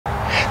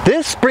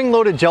This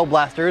spring-loaded gel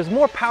blaster is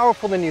more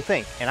powerful than you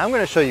think, and I'm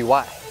going to show you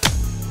why.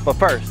 But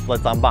first,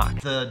 let's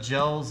unbox the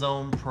Gel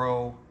Zone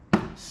Pro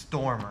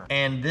Stormer.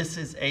 And this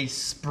is a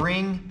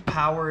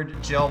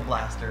spring-powered gel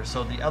blaster.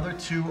 So the other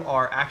two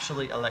are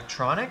actually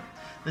electronic.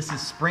 This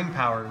is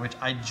spring-powered, which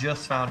I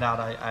just found out.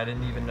 I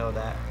didn't even know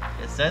that.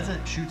 It says it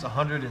shoots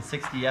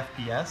 160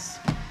 FPS.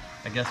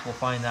 I guess we'll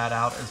find that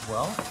out as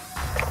well.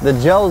 The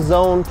Gel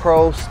Zone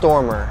Pro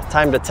Stormer.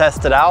 Time to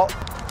test it out.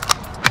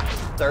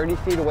 30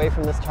 feet away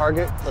from this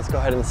target. Let's go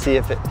ahead and see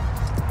if it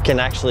can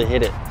actually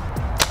hit it.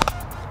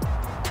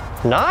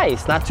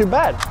 Nice, not too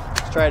bad.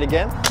 Let's try it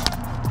again.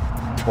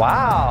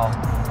 Wow,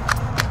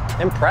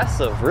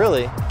 impressive,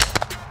 really.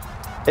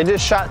 It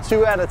just shot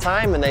two at a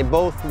time and they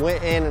both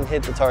went in and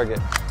hit the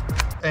target.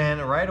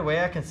 And right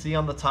away I can see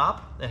on the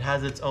top, it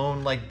has its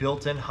own like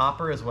built-in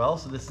hopper as well.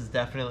 So this is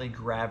definitely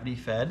gravity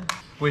fed,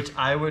 which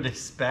I would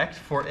expect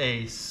for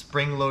a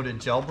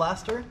spring-loaded gel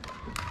blaster.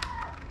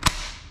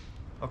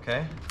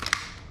 Okay.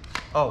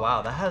 Oh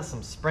wow, that has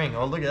some spring.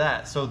 Oh, look at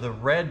that. So the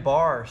red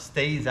bar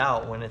stays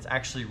out when it's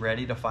actually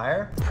ready to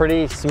fire.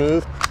 Pretty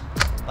smooth.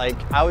 Like,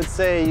 I would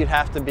say you'd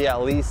have to be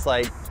at least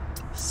like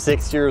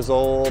 6 years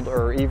old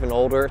or even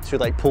older to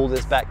like pull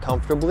this back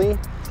comfortably.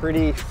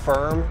 Pretty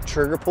firm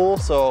trigger pull.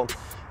 So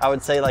I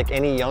would say like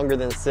any younger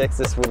than 6,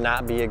 this would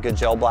not be a good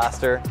gel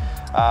blaster.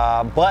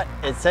 But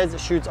it says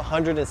it shoots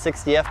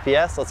 160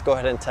 FPS. Let's go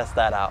ahead and test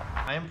that out.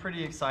 I am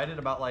pretty excited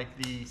about like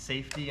the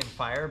safety and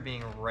fire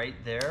being right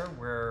there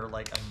where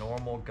like a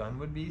normal gun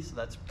would be. So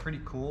that's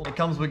pretty cool. It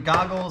comes with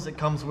goggles. It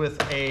comes with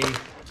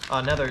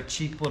another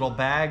cheap little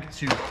bag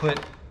to put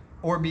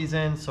Orbeez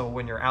in, so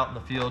when you're out in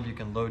the field you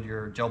can load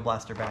your gel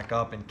blaster back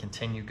up and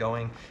continue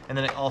going. And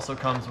then it also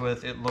comes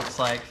with, it looks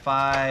like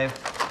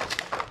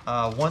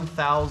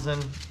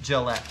 1,000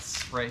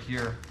 gelettes right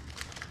here.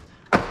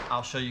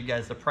 I'll show you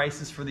guys the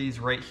prices for these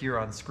right here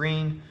on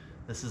screen.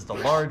 This is the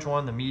large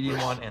one, the medium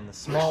one, and the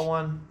small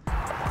one. All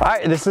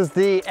right, this is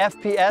the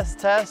FPS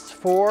test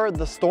for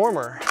the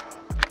Stormer.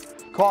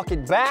 Caulk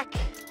it back,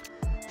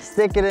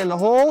 stick it in the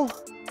hole.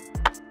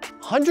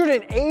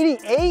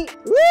 188,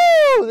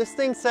 woo! This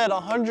thing said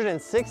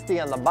 160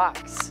 on the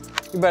box.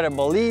 You better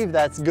believe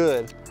that's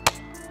good.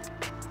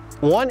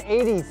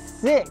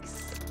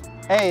 186.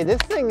 Hey,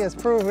 this thing is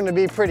proven to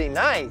be pretty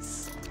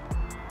nice.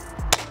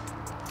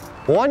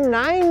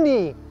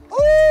 190.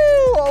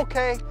 Ooh,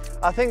 okay.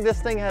 I think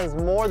this thing has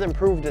more than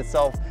proved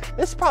itself.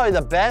 This is probably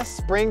the best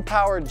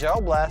spring-powered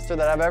gel blaster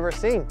that I've ever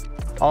seen.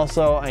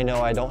 Also, I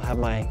know I don't have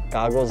my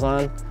goggles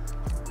on,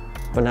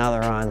 but now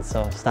they're on,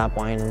 so stop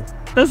whining.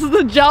 This is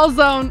the Gel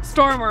Zone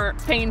Stormer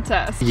pain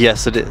test.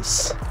 Yes, it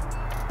is.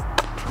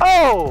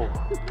 Oh!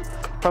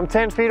 From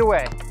 10 feet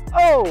away.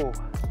 Oh!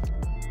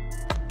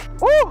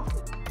 Woo!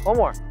 One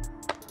more.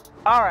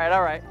 All right,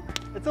 all right.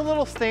 It's a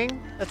little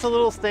sting. It's a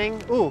little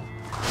sting. Ooh.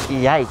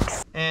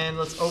 Yikes. And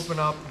let's open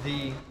up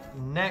the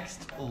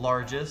next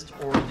largest,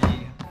 or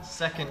the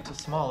second to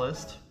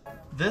smallest.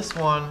 This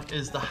one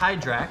is the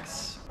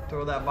Hydrax.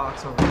 Throw that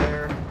box over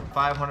there.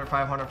 500,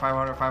 500,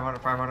 500,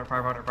 500, 500,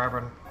 500,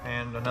 500,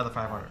 and another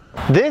 500.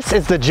 This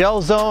is the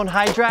Gel Zone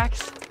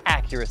Hydrax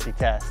accuracy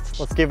test.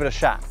 Let's give it a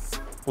shot,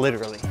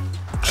 literally.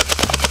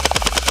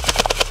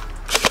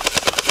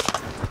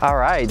 All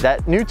right,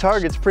 that new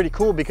target's pretty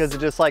cool because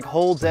it just like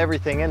holds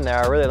everything in there.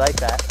 I really like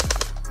that.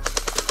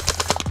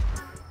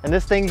 And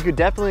this thing, you could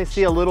definitely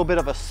see a little bit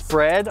of a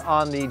spread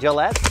on the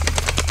gillettes,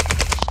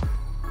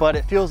 but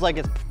it feels like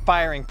it's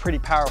firing pretty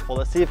powerful.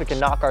 Let's see if it can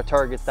knock our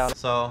targets down.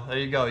 So there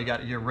you go. You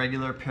got your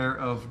regular pair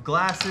of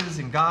glasses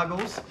and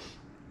goggles.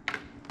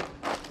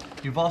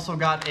 You've also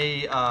got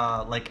a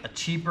like a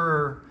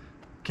cheaper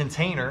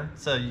container,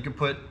 so you could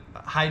put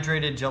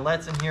hydrated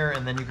gillettes in here,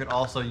 and then you could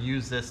also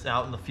use this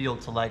out in the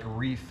field to like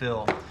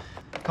refill.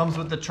 Comes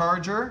with the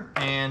charger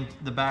and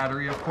the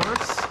battery, of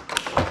course.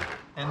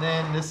 And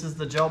then this is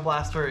the gel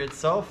blaster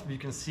itself. You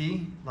can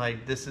see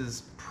like this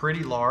is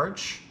pretty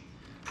large.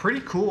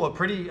 Pretty cool, a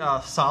pretty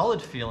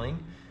solid feeling.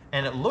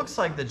 And it looks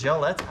like the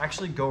gelettes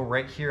actually go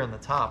right here on the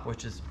top,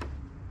 which is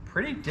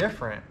pretty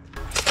different.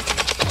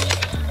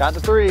 Got the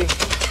 3,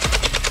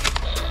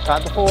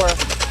 got the 4,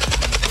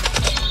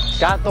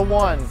 got the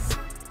 1.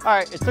 All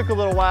right, it took a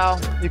little while.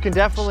 You can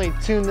definitely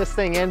tune this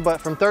thing in, but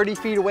from 30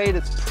 feet away,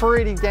 it's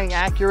pretty dang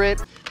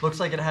accurate.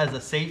 Looks like it has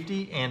a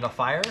safety and a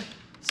fire.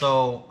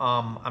 So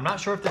I'm not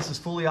sure if this is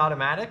fully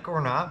automatic or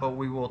not, but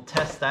we will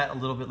test that a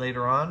little bit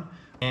later on.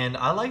 And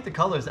I like the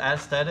colors,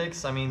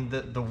 aesthetics. I mean,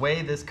 the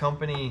way this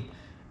company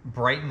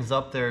brightens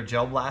up their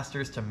gel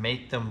blasters to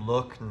make them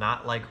look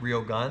not like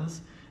real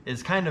guns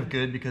is kind of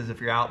good, because if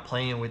you're out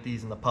playing with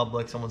these in the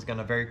public, someone's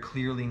gonna very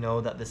clearly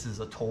know that this is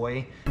a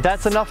toy.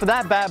 That's enough of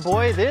that bad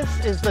boy. This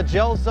is the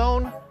Gel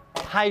Zone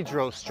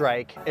Hydro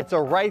Strike. It's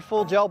a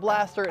rifle gel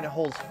blaster and it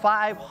holds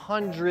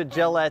 500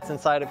 gelettes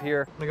inside of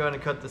here. I'm gonna go ahead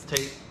and cut this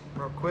tape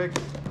real quick.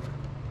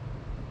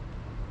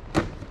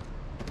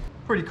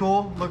 Pretty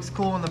cool, looks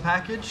cool in the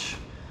package.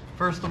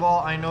 First of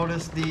all, I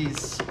noticed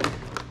these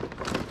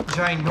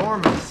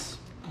ginormous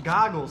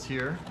goggles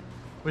here.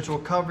 which will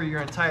cover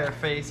your entire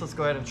face. Let's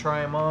go ahead and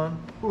try them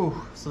on. Ooh,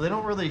 so they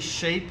don't really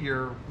shape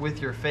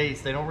with your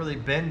face. They don't really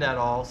bend at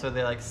all, so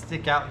they like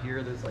stick out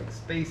here. There's like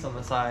space on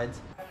the sides.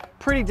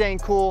 Pretty dang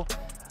cool.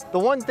 The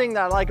one thing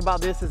that I like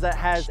about this is that it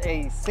has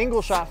a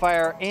single shot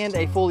fire and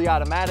a fully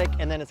automatic,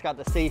 and then it's got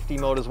the safety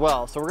mode as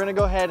well. So we're gonna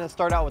go ahead and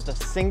start out with the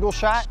single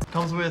shot. It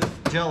comes with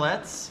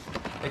gillettes.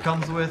 It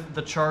comes with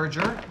the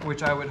charger,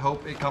 which I would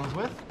hope it comes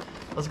with.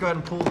 Let's go ahead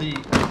and pull the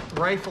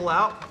rifle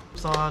out.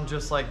 It's on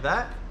just like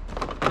that.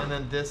 And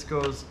then this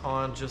goes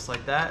on just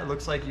like that. It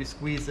looks like you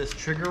squeeze this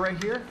trigger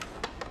right here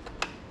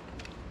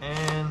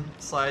and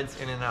slides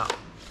in and out.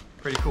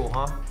 Pretty cool,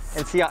 huh?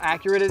 And see how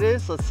accurate it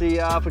is? Let's see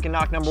if we can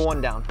knock number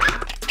one down.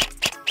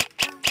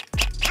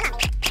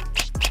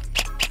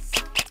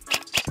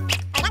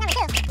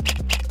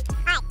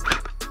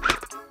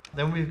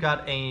 Then we've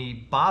got a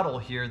bottle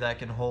here that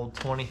can hold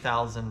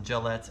 20,000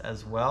 gillettes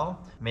as well.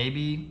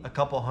 Maybe a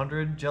couple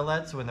hundred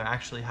gillettes when they're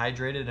actually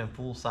hydrated and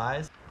full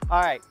size.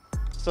 All right,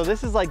 so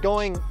this is like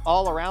going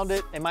all around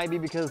it. It might be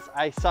because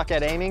I suck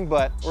at aiming,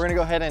 but we're gonna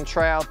go ahead and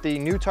try out the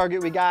new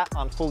target we got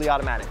on fully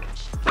automatic.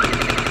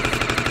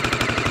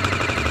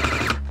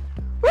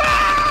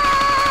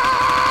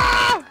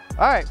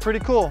 All right, pretty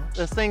cool.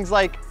 This thing's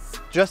like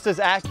just as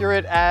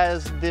accurate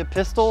as the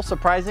pistol,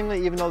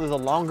 surprisingly, even though there's a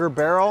longer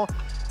barrel.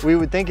 We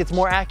would think it's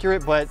more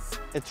accurate, but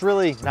it's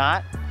really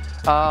not.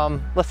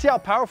 Let's see how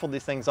powerful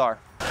these things are.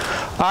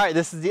 All right,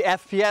 this is the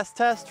FPS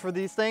test for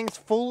these things,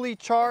 fully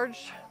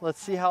charged.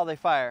 Let's see how they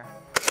fire.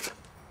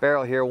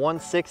 Barrel here,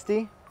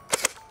 160,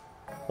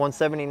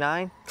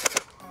 179,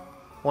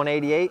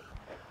 188.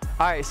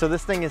 All right, so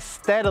this thing is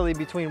steadily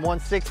between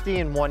 160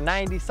 and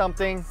 190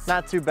 something.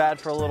 Not too bad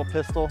for a little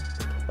pistol.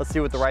 Let's see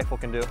what the rifle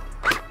can do.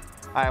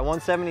 All right,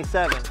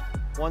 177,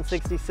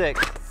 166,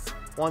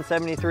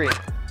 173.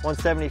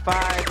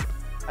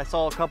 175. I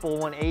saw a couple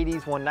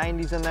 180s,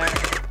 190s in there.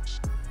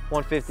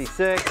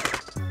 156,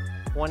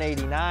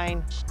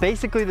 189.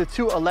 Basically the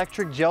two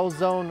electric gel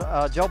zone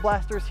gel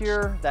blasters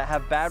here that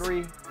have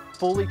battery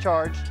fully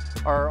charged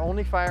are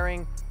only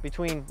firing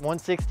between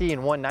 160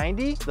 and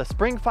 190. The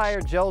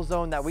Springfire gel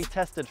zone that we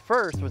tested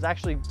first was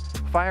actually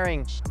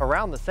firing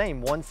around the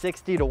same,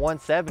 160 to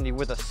 170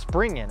 with a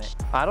spring in it.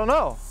 I don't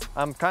know.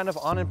 I'm kind of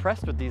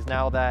unimpressed with these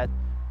now that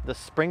the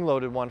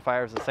spring-loaded one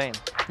fires the same.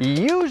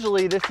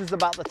 Usually this is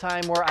about the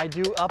time where I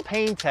do a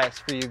pain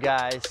test for you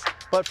guys.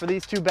 But for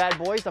these two bad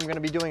boys, I'm gonna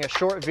be doing a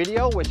short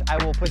video, which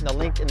I will put in the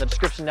link in the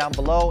description down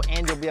below,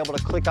 and you'll be able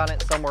to click on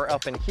it somewhere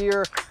up in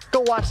here.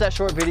 Go watch that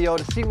short video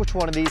to see which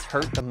one of these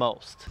hurt the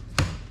most.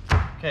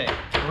 Okay,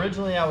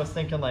 originally I was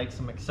thinking like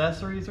some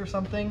accessories or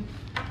something,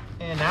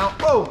 and now,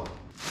 whoa!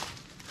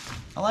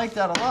 I like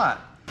that a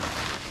lot.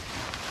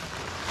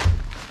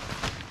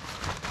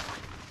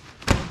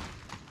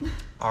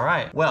 All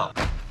right, well,